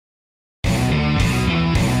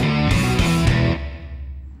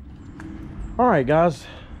All right, guys,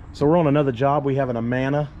 so we're on another job. We have an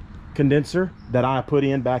Amana condenser that I put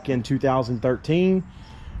in back in 2013,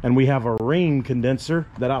 and we have a Rheem condenser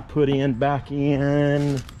that I put in back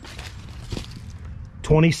in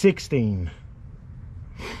 2016.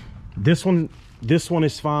 This one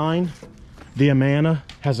is fine. The Amana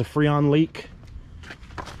has a Freon leak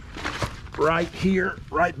right here,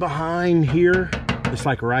 right behind here. It's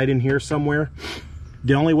like right in here somewhere.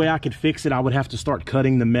 The only way I could fix it, I would have to start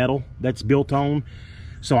cutting the metal that's built on.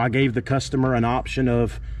 So I gave the customer an option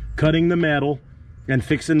of cutting the metal and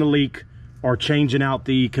fixing the leak, or changing out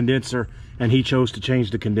the condenser, and he chose to change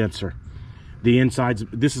the condenser. The insides,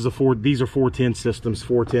 these are 410 systems,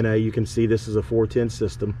 410A. You can see this is a 410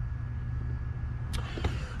 system.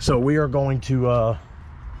 So we are going to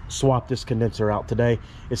swap this condenser out today.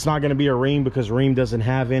 It's not going to be a Rheem because Rheem doesn't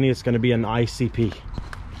have any. It's going to be an ICP.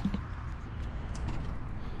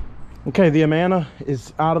 Okay, the Amana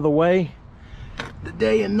is out of the way. The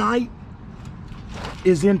day and night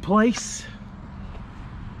is in place.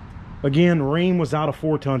 Again, Rheem was out of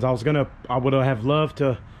 4 tons. I would have loved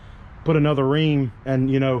to put another Rheem and,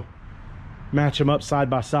 you know, match them up side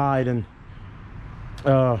by side and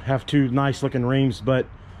have 2 nice looking Rheems, but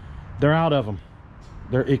they're out of them.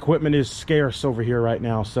 Their equipment is scarce over here right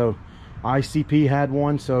now. So ICP had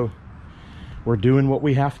one, so we're doing what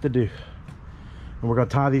we have to do. And we're going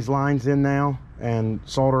to tie these lines in now and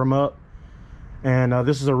solder them up. And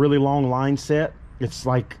this is a really long line set. It's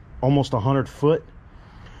like almost 100 foot.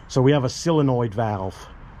 So we have a solenoid valve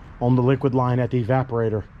on the liquid line at the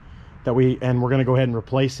evaporator and we're going to go ahead and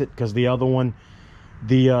replace it, because the other one,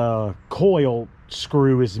 the coil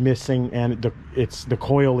screw is missing, and the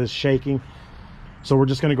coil is shaking. So we're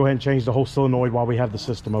just going to go ahead and change the whole solenoid while we have the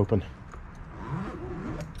system open.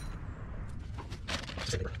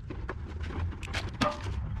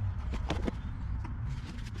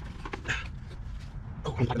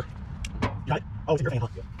 Oh, it's your fan, huh?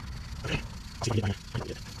 Okay. I'll see if I can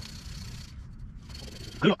get it.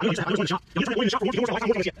 I know you just want to shop. You just want to shop for more last time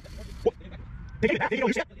working on this yet. What? Take it back. Take it on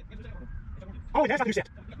your set. Oh, that's not your set.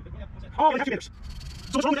 Oh, that's 2 meters. So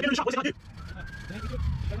what's wrong with that in the shop? What's it gonna do?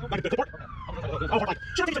 Like the clipboard? Oh, hard like.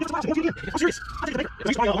 Shut up, take it. More again. I'm serious. I'll take it later.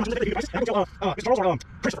 Please buy I'm going to take the price. And I'll tell Mr. Charles or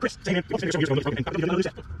Chris. Say, man, you want to take it years ago. And I'll give you another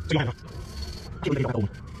set. So you have keep it back home.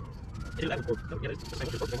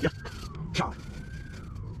 Yeah. God.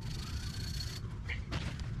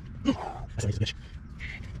 That's amazing, bitch.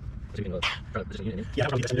 Yeah,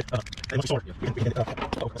 that's probably it. And once you solder, we can oh,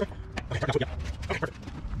 that's it. Okay, that's what, yeah. Okay, perfect.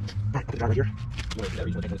 Alright, put the dryer right here.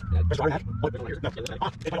 There's the dryer hat. Oh, no. If I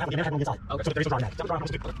don't have the on the inside. Okay. So there is a dryer hat. That's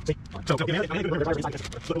the dryer hat. See? So, the man, I'm going to remember the dryer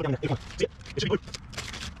inside. Look down there. See it? It should be good.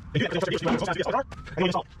 They do that because they'll start to be a dryer, and then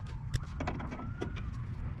install it.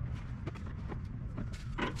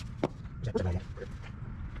 Where's that dryer hat?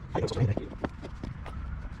 I think it's also right there.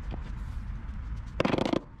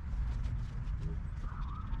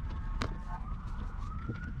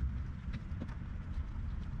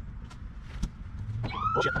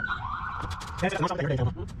 Bullshit. That's it. I'm not stopping there.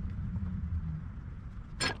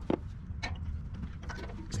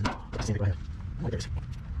 Go ahead. Oh, there it is.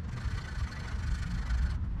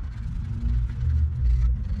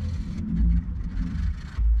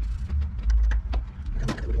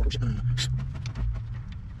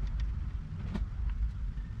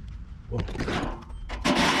 Whoa.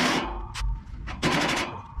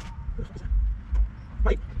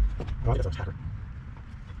 Right. Oh, I think that's a hacker.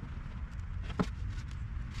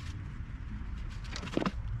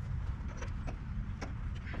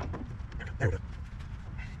 There we go.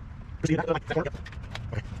 Proceed that corner? Yep.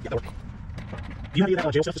 Okay. Yeah, that worked. Do you have any of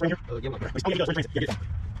that jail stuff that's right here? Yeah, right. Oh, yeah, he does. Yeah, get it.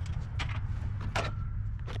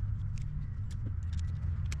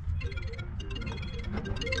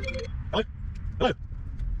 Hello? Hello?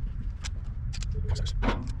 Process.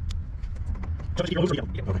 Just keep over. Yeah,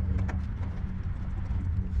 okay.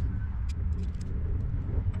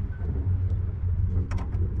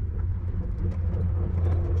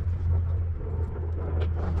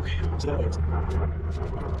 So that works.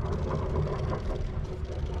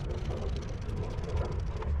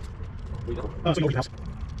 So you know house.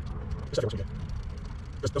 This stuff works okay.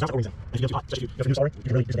 Just not the reason. If you get too hot, just you have to do sorry, you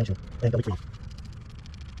can really use the bench and they'll be free.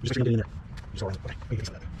 You just get it in there. You sorry. Okay, we can fix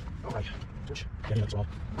that. Alright. Switch. Yeah, that's all.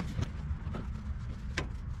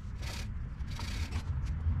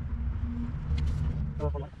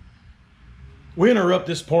 We interrupt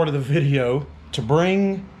this part of the video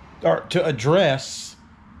to address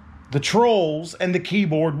the trolls and the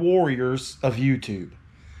keyboard warriors of YouTube.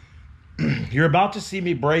 You're about to see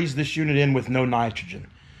me braze this unit in with no nitrogen.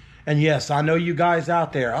 And yes, I know you guys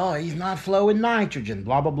out there, oh, he's not flowing nitrogen,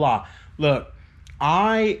 blah, blah, blah. Look,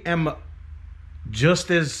 I am just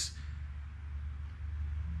as,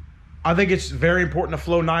 I think it's very important to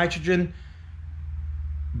flow nitrogen.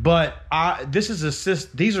 But these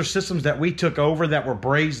are systems that we took over that were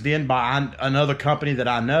brazed in by another company that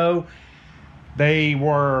I know. They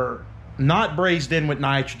were not brazed in with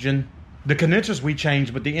nitrogen. The condensers we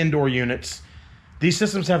changed, but the indoor units, these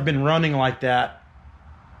systems have been running like that.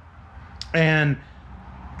 And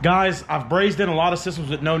guys, I've brazed in a lot of systems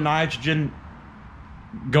with no nitrogen,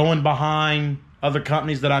 going behind other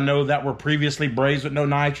companies that I know that were previously brazed with no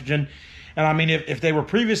nitrogen. And I mean, if they were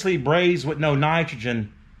previously brazed with no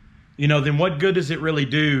nitrogen, you know, then what good does it really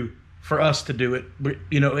do for us to do it,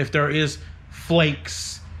 you know, if there is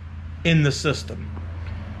flakes in the system?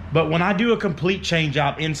 But when I do a complete change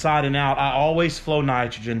out inside and out, I always flow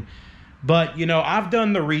nitrogen. But, you know, I've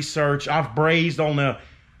done the research. I've brazed on a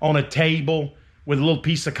table with a little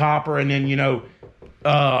piece of copper and then, you know,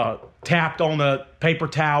 tapped on a paper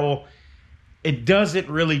towel. It doesn't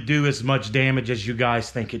really do as much damage as you guys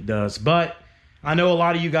think it does. But I know a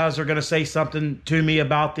lot of you guys are going to say something to me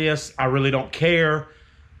about this. I really don't care.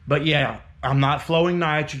 But yeah, I'm not flowing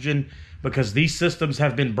nitrogen because these systems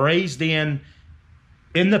have been brazed in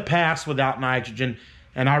the past without nitrogen.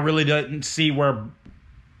 And I really didn't see where,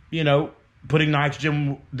 you know, putting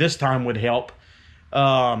nitrogen this time would help.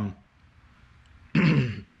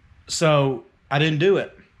 So I didn't do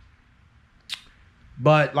it.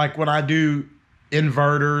 But like when I do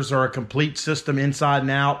inverters or a complete system inside and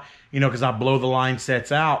out, you know, because I blow the line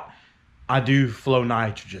sets out, I do flow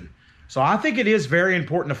nitrogen. So I think it is very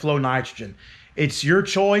important to flow nitrogen. It's your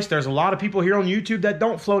choice. There's a lot of people here on YouTube that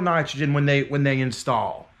don't flow nitrogen when they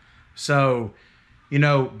install. So, you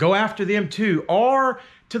know, go after them too. Or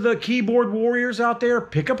to the keyboard warriors out there,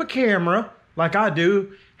 pick up a camera like I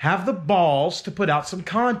do. Have the balls to put out some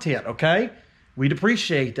content, okay? We'd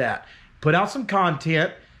appreciate that. Put out some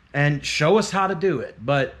content and show us how to do it.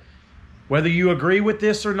 But whether you agree with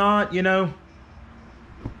this or not, you know,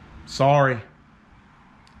 sorry.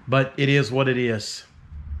 But it is what it is.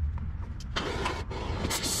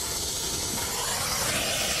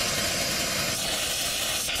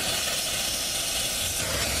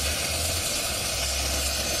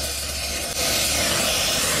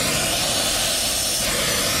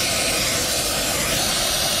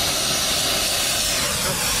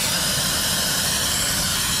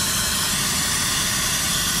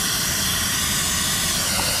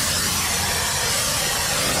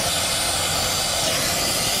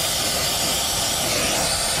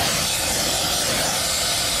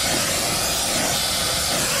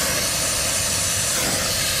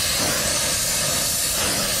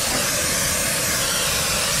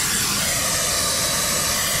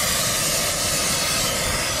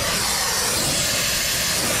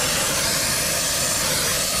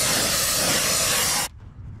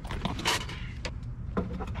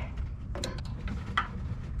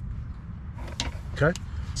 Okay.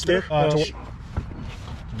 Stick.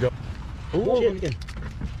 Go. Ooh, again.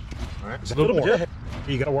 All right. Just a little more. Here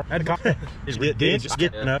you go. Work. Add the just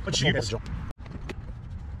get enough. But you guys. Well,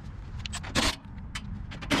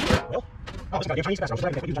 oh, it's got Chinese passers.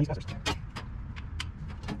 Chinese passers.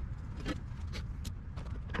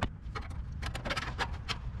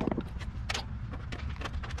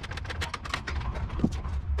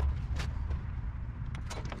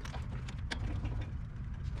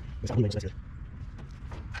 That's how he makes it.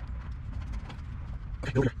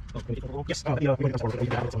 Okay, go here. Oh, yes. We're going to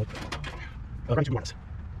get transport. Run 2 minutes.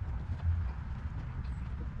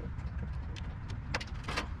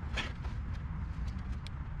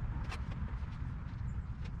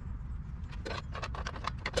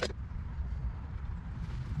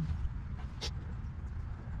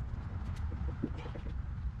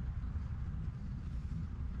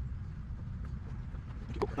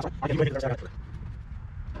 Okay, you can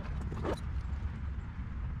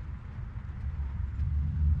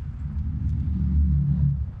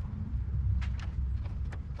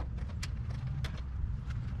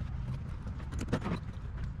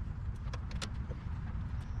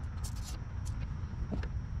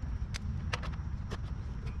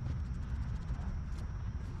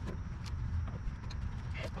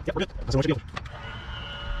yep, we're good. That's what you do.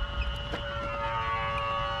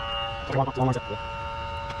 Long lines up.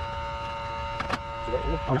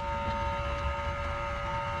 Oh, no.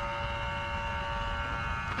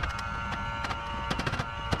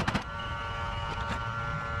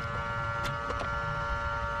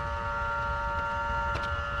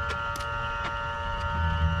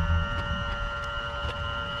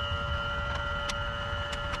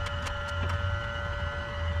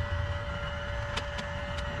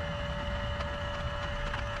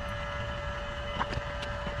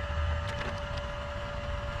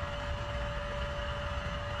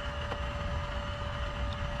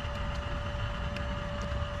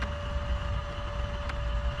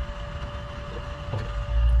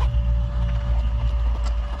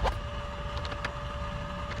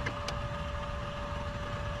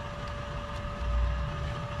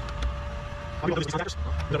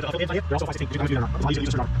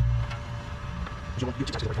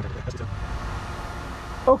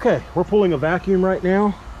 Okay, we're pulling a vacuum right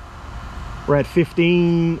now. We're at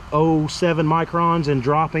 1507 microns and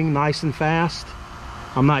dropping nice and fast.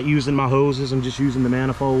 I'm not using my hoses, I'm just using the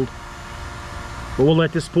manifold. But we'll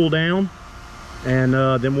let this pull down, and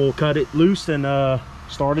then we'll cut it loose and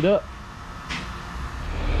start it up.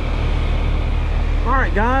 All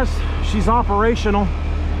right, guys, she's operational.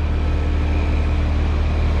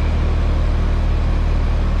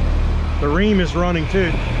 The ream is running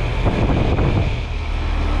too,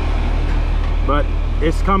 but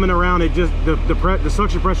it's coming around. It just the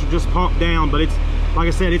suction pressure just pumped down, but it's like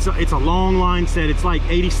I said, it's a long line set. It's like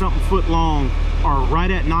 80-something foot long, or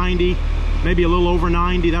right at 90, maybe a little over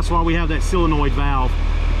 90. That's why we have that solenoid valve.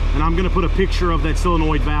 And I'm going to put a picture of that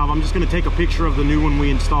solenoid valve. I'm just going to take a picture of the new one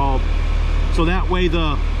we installed, so that way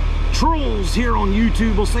the trolls here on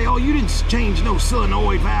YouTube will say, "Oh, you didn't change no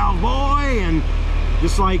solenoid valve, boy," and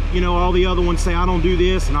just like, you know, all the other ones say, "I don't do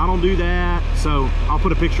this and I don't do that." So I'll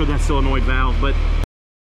put a picture of that solenoid valve, but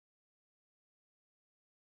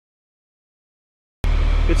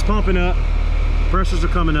it's pumping up. Pressures are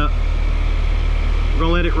coming up. We're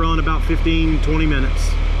gonna let it run about 15-20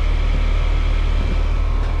 minutes.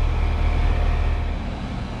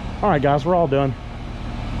 All right, guys, we're all done.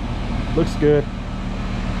 Looks good.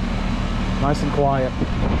 Nice and quiet.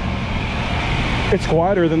 It's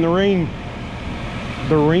quieter than the ream.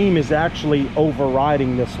 The ream is actually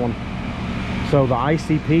overriding this one. So the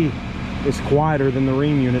ICP is quieter than the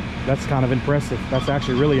ream unit. That's kind of impressive. That's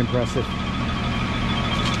actually really impressive.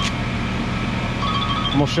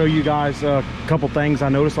 I'm gonna show you guys a couple things I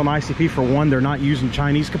noticed on ICP. For one, they're not using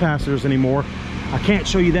Chinese capacitors anymore. I can't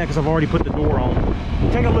show you that because I've already put the door on.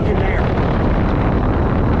 Take a look in there.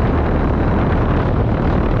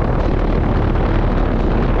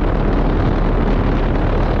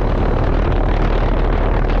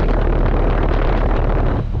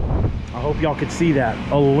 Y'all could see that.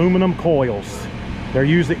 Aluminum coils. They're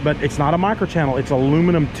using, but it's not a microchannel, it's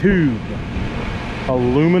aluminum tube.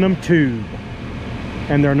 Aluminum tube.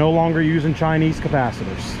 And they're no longer using Chinese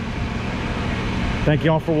capacitors. Thank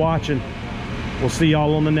y'all for watching. We'll see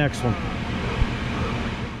y'all on the next one.